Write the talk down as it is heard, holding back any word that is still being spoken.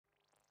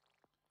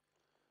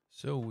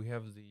So we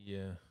have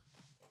the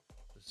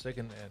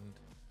second and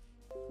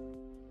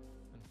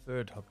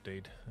third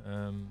update.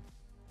 The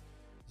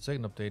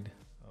second update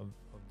of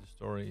the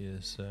story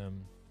is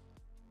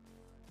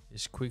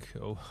quick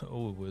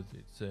over with.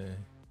 It's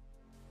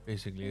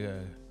basically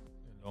a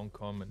long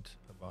comment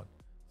about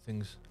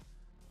things.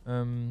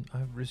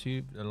 I've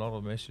received a lot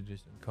of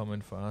messages and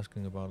comment for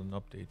asking about an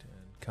update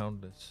and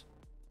countless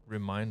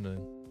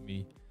reminding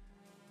me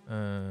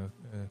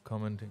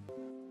commenting.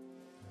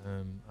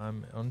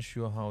 I'm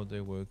unsure how they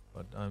work,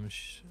 but I'm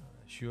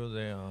sure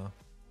they are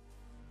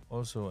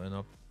also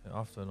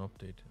after an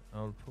update.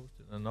 I'll post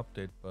an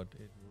update, but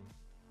it will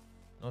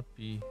not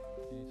be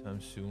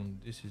anytime soon.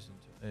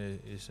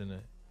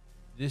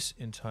 This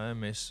entire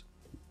mess.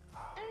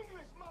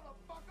 English,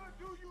 motherfucker,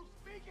 do you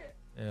speak it?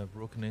 Yeah,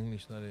 broken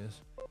English that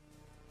is.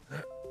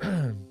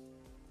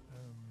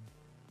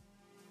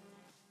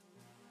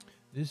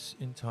 This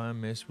entire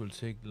mess will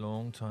take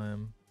long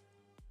time.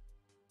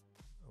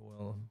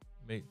 Well,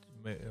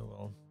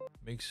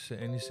 makes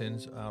any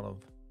sense out of.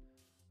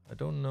 I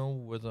don't know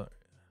whether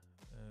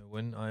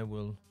when I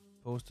will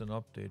post an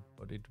update,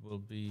 but it will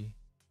be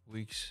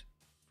weeks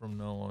from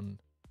now on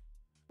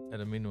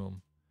at a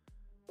minimum,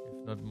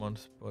 if not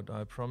months. But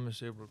I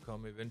promise it will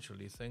come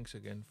eventually. Thanks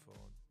again for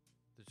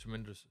the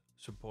tremendous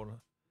support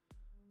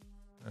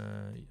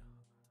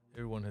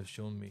everyone has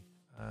shown me.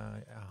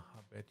 I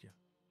bet you.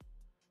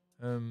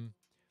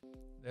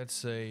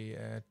 That's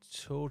a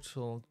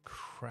total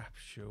crap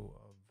show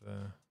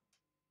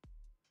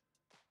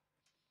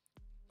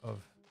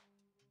of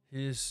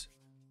his.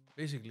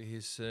 Basically,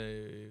 his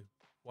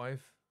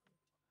wife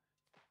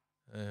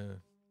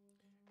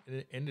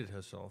ended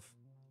herself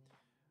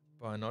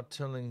by not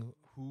telling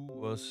who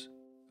was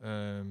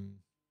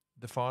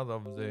the father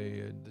of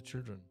the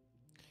children,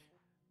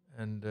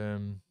 and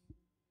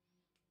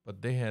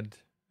but they had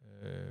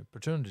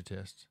paternity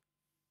tests,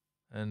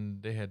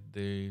 and they had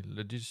the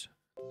legit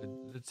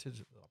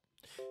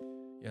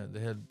they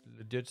had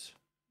legit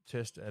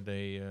test at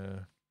a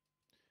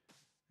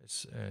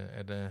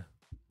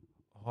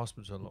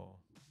hospital or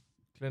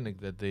clinic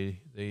that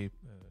they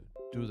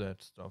do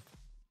that stuff.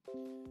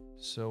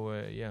 So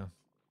yeah.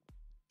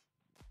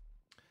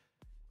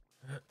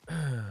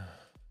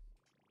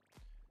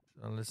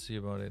 So let's see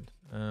about it.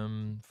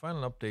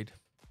 Final update.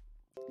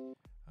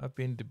 I've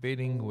been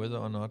debating whether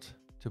or not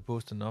to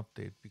post an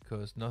update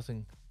because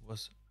nothing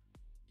was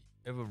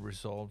ever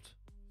resolved.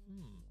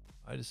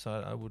 I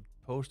decided I would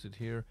post it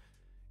here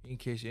in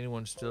case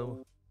anyone's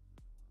still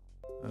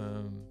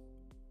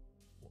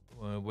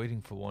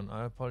waiting for one.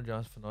 I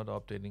apologize for not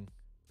updating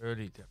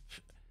early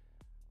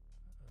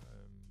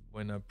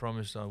when I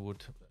promised I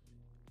would.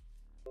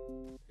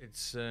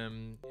 It's a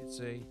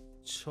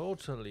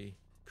totally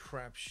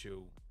crap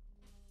show.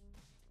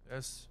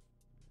 That's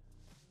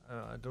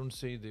I don't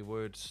say the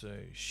words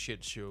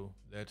shit show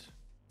that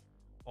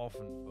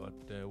often,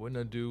 but when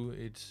I do,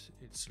 it's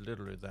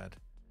literally that.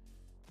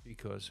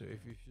 Because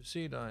if you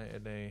see it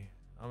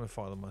I'm a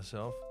father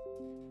myself,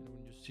 and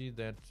when you see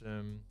that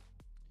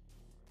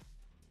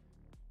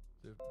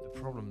the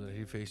problem that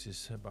he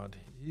faces about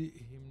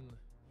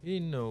he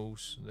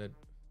knows that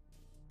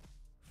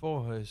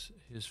for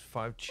his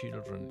 5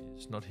 children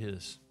is not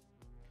his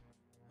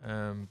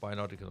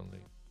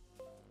biologically,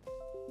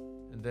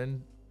 and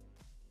then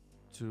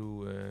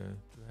to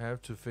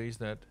have to face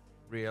that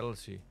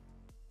reality.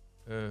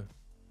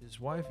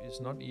 His wife is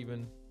not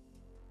even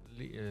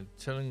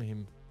telling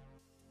him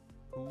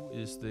who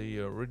is the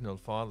original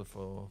father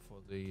for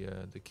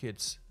the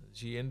kids.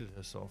 She ended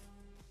herself.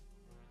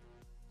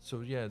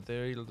 So yeah,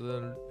 they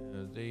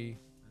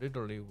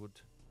literally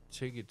would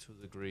take it to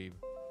the grave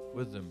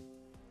with them,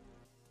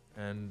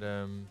 and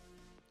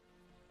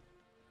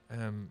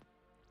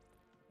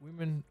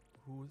women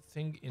who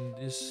think in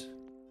this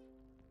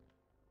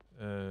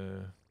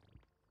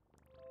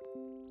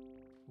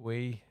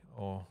way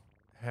or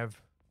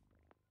have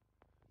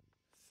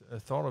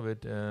thought of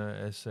it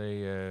as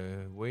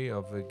a way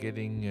of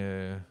getting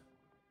you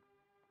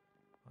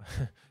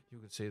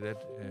could say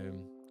that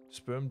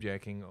sperm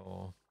jacking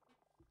or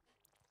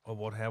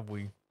what have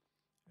we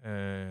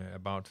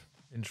about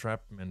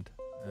entrapment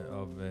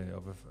of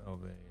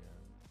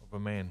a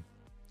man.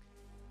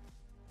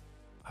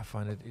 I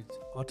find it's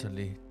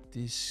utterly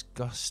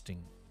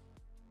disgusting,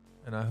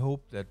 and I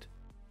hope that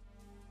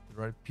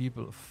the right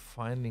people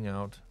finding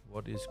out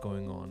what is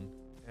going on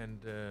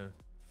and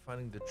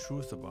finding the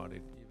truth about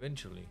it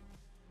eventually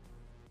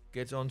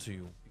gets onto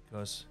you,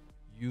 because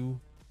you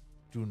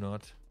do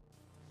not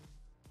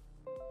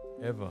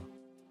ever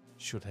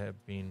should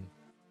have been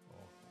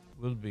or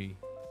will be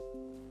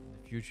in the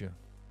future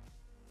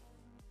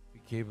be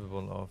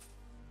capable of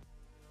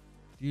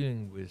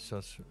dealing with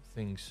such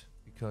things,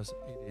 because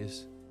it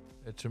is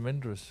a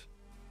tremendous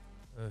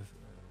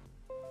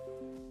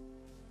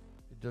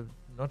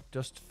not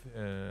just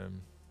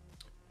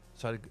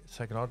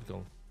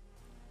psychological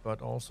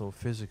but also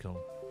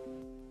physical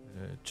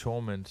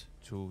torment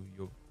to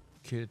your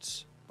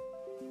kids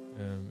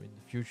in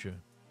the future,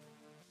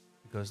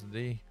 because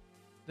they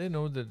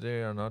know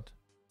that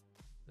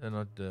They're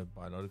not the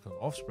biological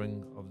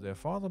offspring of their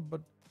father,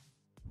 but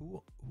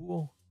who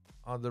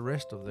are the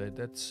rest of that?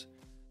 That's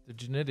the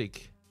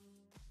genetic.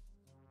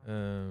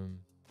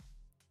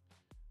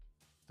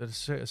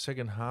 The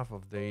second half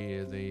of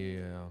their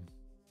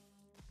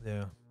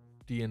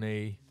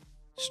DNA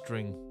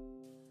string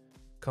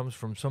comes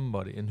from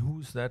somebody, and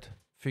who's that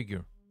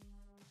figure?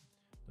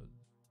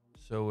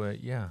 So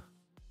yeah,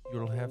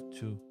 you'll have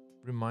to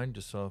remind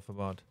yourself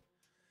about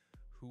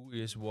who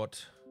is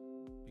what,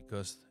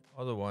 because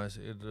otherwise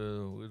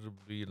it'll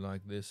be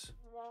like this.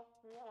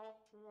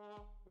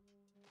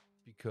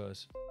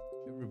 Because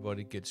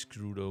everybody gets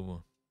screwed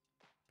over.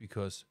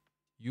 Because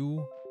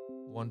you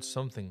want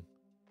something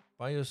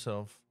by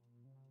yourself,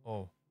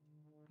 or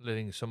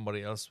letting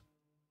somebody else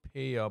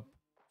pay up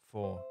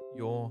for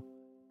your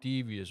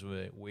devious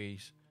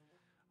ways.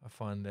 I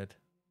find that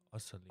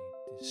utterly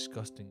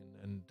disgusting,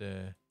 and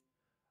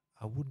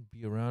I wouldn't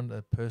be around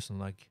a person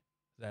like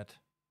that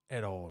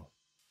at all.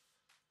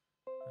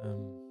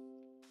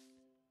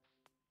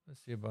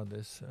 Let's see about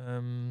this.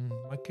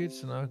 My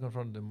kids and I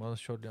confronted their mother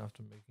shortly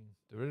after making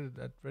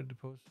that Reddit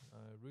post.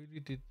 Really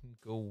didn't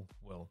go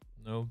well.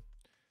 No,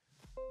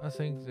 I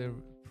think the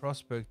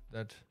prospect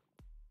that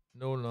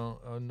no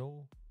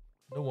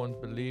one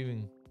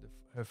believing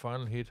her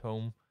final hit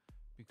home,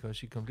 because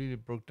she completely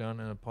broke down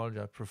and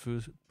apologized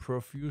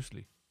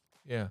profusely.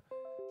 Yeah,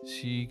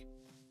 she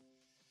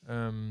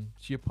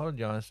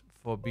apologized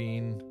for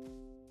being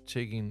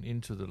taken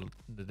into the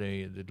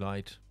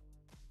light,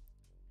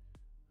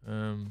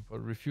 but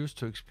refused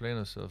to explain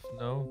herself.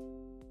 No,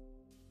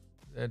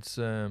 that's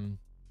a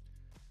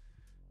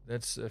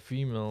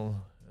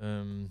female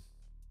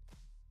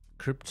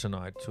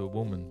kryptonite to a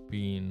woman,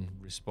 being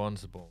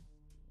responsible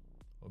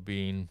or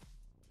being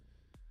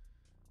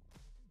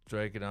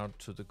dragged out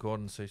to the court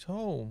and says,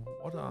 "Oh,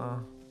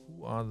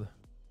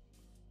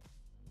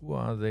 who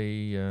are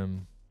the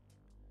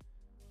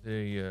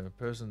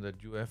person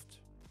that you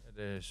left at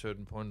a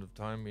certain point of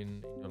time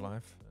in your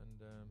life?"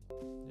 And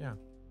yeah,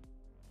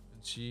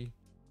 and she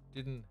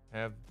didn't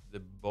have the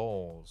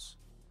balls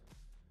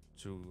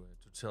to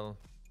tell.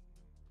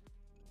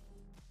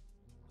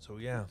 So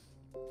yeah,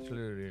 she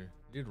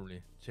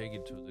literally take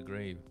it to the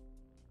grave.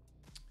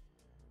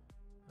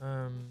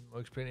 Or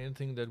explain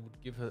anything that would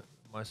give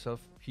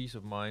myself peace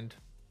of mind.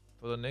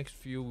 For the next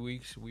few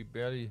weeks, we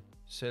barely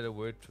said a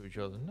word to each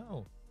other.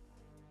 No,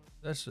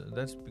 that's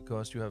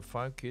because you have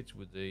 5 kids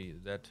with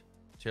that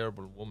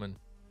terrible woman,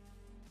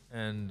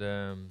 and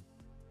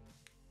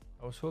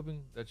I was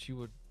hoping that she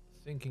would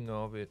thinking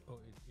of it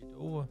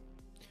over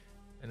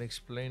and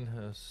explain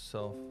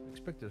herself.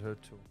 Expected her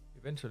to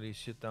eventually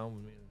sit down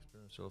with me and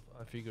explain herself.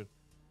 I figured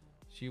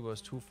she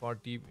was too far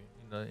deep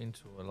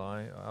into a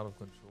lie, out of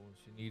control.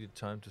 She needed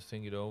time to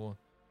think it over.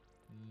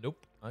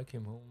 Nope. I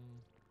came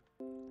home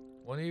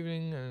one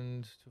evening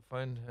and to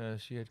find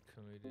she had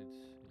committed,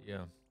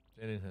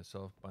 ending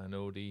herself by an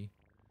OD.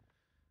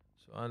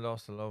 So I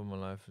lost the love of my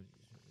life.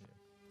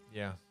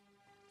 Yeah.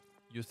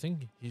 You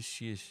think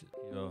she is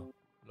your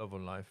love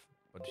of life,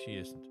 but she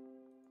isn't.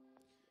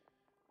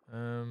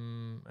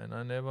 And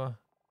I never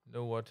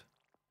know what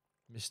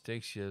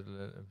mistakes she had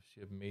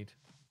made.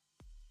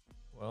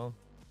 Well,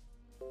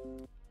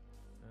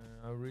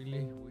 I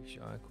really wish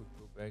I could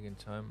go back in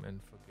time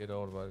and forget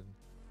all about it.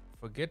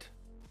 Forget?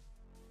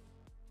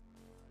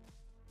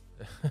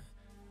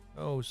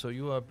 Oh, so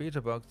you are bitter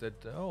about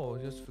that? Oh,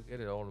 just forget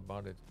it all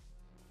about it.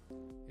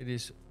 It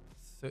is.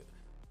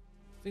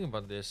 Think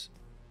about this.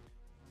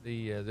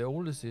 The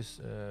oldest is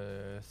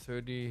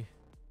 33,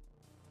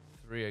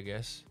 I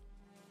guess,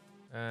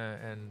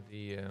 and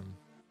the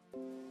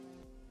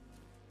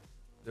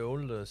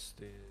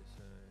oldest is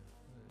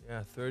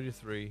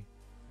 33,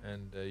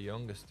 and the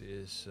youngest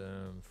is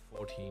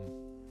 14.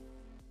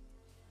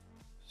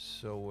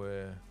 So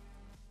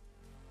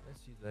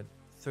let's see, that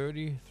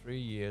 33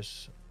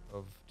 years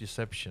of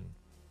deception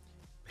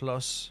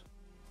plus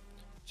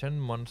 10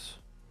 months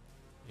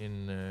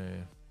in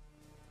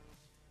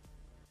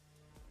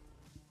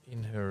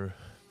her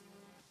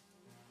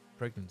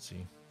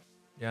pregnancy.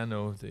 Yeah, I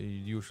know they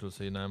usually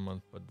say 9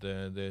 months, but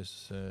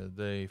there's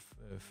the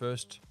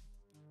first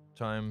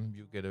time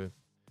you get a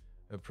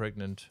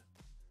pregnant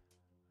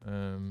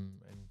and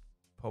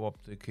pop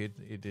up the kid,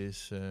 it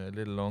is a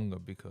little longer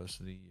because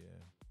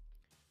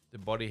the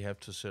body have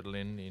to settle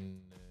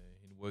in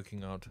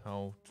working out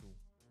how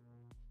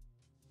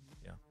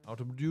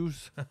to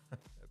produce a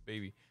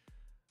baby.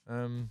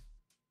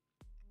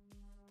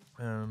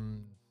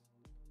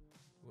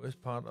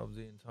 Worst part of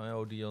the entire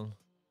ordeal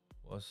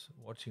was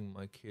watching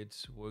my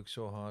kids work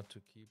so hard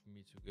to keep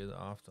me together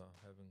after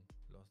having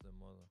lost their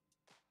mother.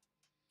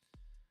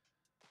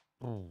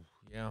 Oh,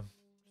 yeah.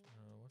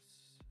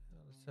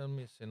 Tell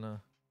Me a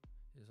Sinner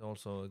is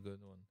also a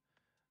good one.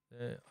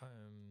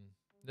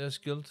 There's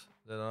guilt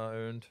that are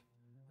earned,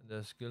 and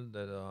there's guilt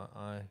that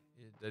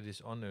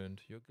is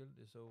unearned. Your guilt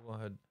is over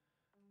her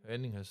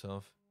ending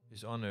herself,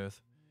 is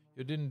unearthed.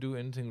 You didn't do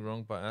anything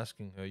wrong by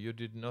asking her. You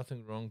did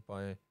nothing wrong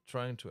by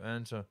trying to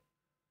answer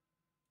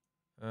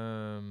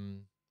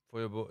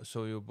for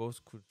so you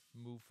both could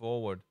move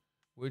forward,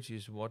 which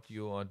is what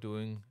you are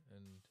doing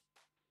and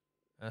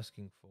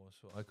asking for.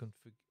 So I can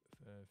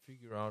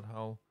figure out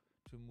how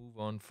to move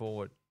on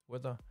forward,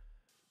 whether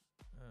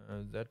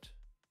that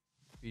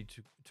be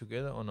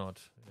together or not.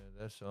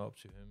 That's up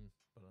to him.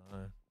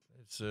 But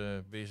it's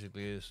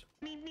basically is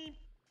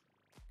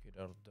get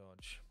out of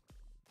Dodge.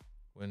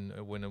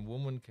 When a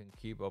woman can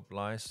keep up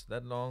lies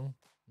that long,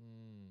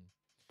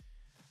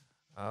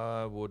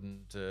 I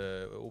wouldn't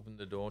open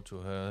the door to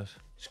her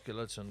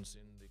skeletons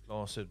in the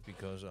closet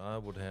because I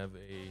would have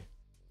a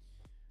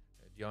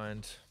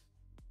giant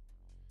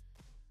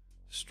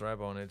strap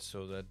on it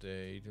so that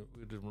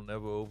it will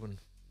never open.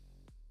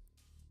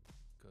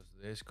 Because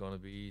there's gonna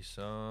be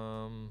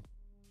something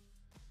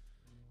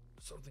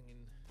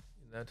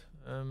in that.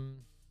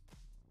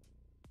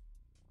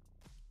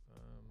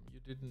 You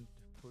didn't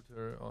put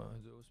her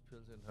those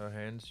pills in her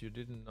hands. You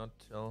did not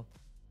tell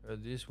her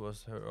this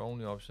was her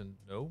only option.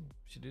 No,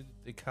 she did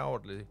the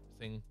cowardly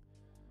thing.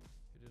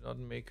 You did not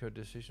make her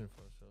decision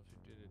for herself.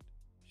 You did it.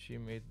 She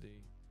made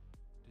the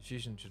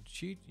decision to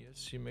cheat. Yes,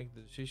 she made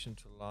the decision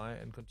to lie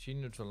and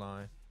continue to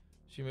lie.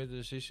 She made the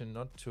decision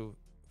not to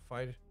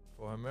fight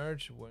for her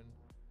marriage when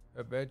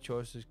her bad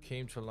choices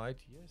came to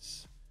light.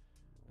 Yes,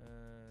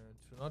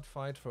 to not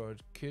fight for her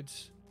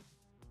kids,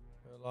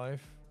 her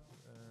life.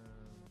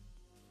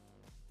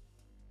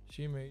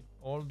 She made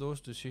all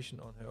those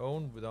decisions on her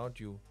own without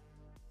you.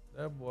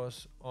 That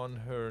was on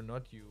her,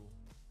 not you.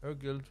 Her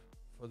guilt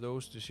for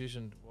those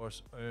decisions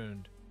was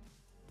earned.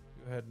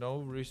 You had no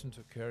reason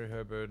to carry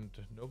her burden.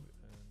 Nope,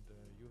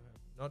 and you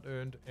have not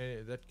earned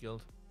that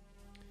guilt.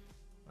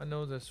 I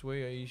know that's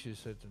way easier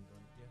said than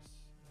done. Yes.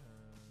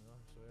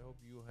 So I hope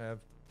you have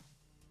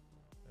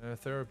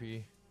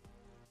therapy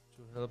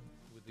to help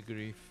with the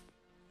grief.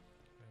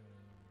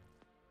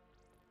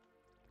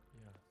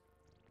 Yeah.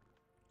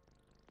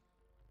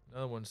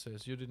 Another one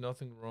says you did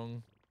nothing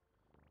wrong.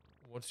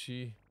 What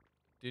she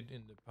did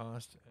in the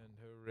past and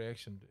her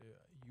reaction,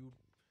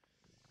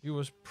 he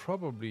was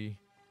probably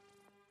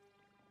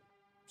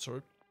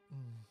sorry.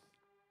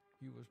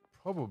 He was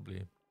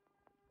probably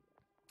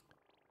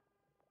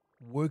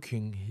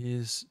working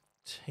his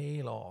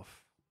tail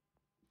off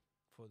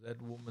for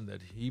that woman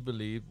that he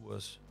believed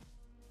was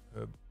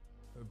her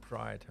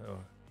pride,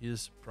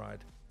 his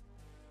pride,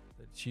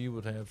 that she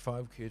would have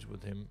 5 kids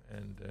with him,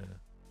 and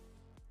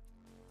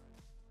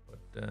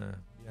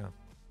yeah,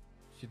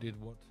 she did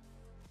what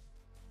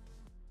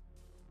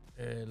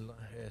a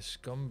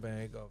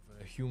scumbag of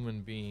a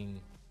human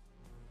being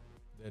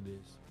that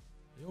is.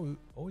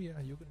 Oh yeah,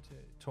 you can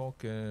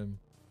talk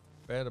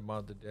bad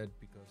about the dead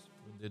because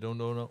when they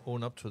don't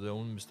own up to their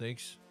own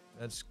mistakes,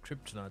 that's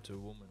kryptonite to a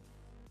woman.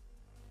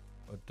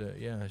 But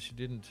yeah, she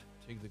didn't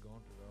take the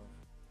gauntlet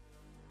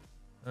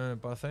off.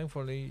 But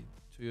thankfully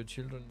to your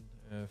children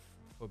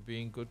for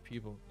being good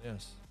people,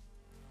 yes.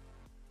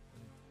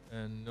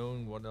 And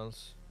knowing what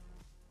else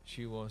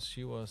she was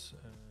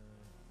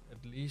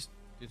at least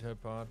did her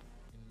part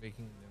in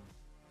making them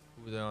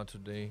who they are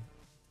today.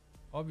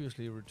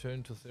 Obviously,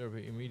 return to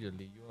therapy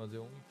immediately. You are the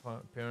only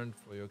parent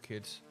for your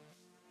kids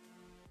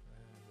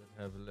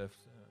that have left.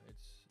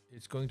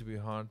 It's going to be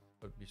hard,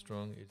 but be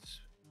strong.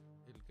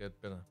 It'll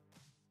get better.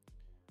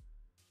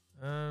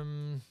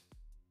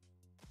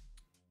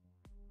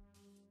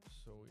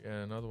 So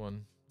yeah, another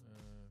one.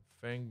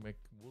 Fang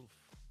McWolf.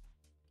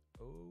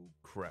 Oh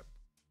crap!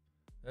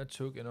 That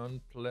took an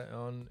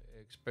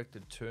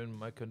unexpected turn.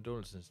 My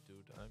condolences,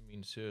 dude. I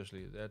mean,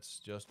 seriously, that's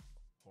just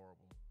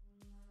horrible.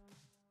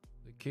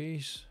 The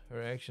case,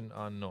 her actions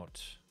are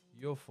not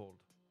your fault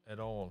at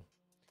all.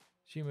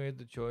 She made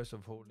the choice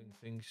of holding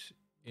things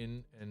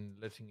in and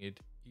letting it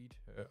eat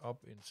her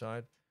up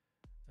inside.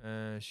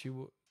 She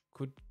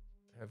could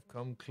have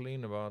come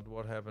clean about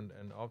what happened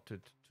and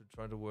opted to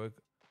try to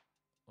work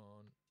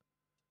on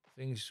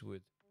things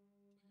with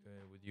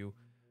you.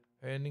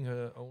 Ending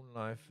her own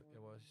life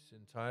was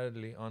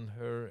entirely on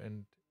her,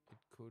 and it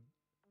could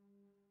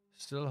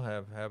still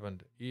have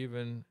happened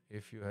even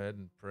if you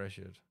hadn't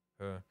pressured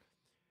her.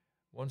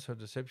 Once her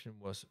deception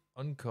was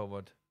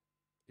uncovered,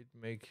 it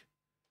make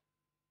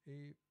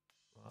he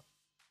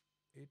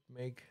it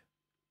make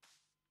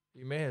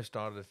he may have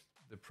started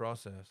the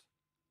process,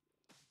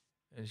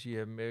 and she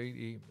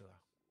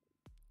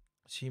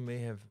may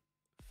have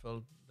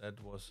felt that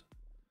was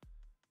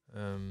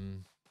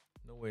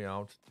no way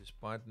out,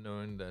 despite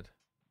knowing that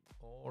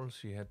all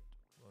she had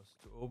was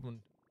to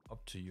open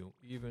up to you,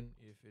 even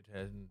if it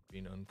hadn't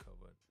been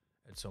uncovered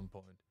at some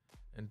point,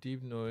 and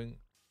deep knowing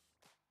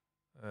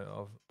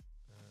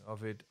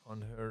of it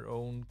on her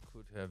own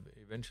could have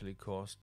eventually caused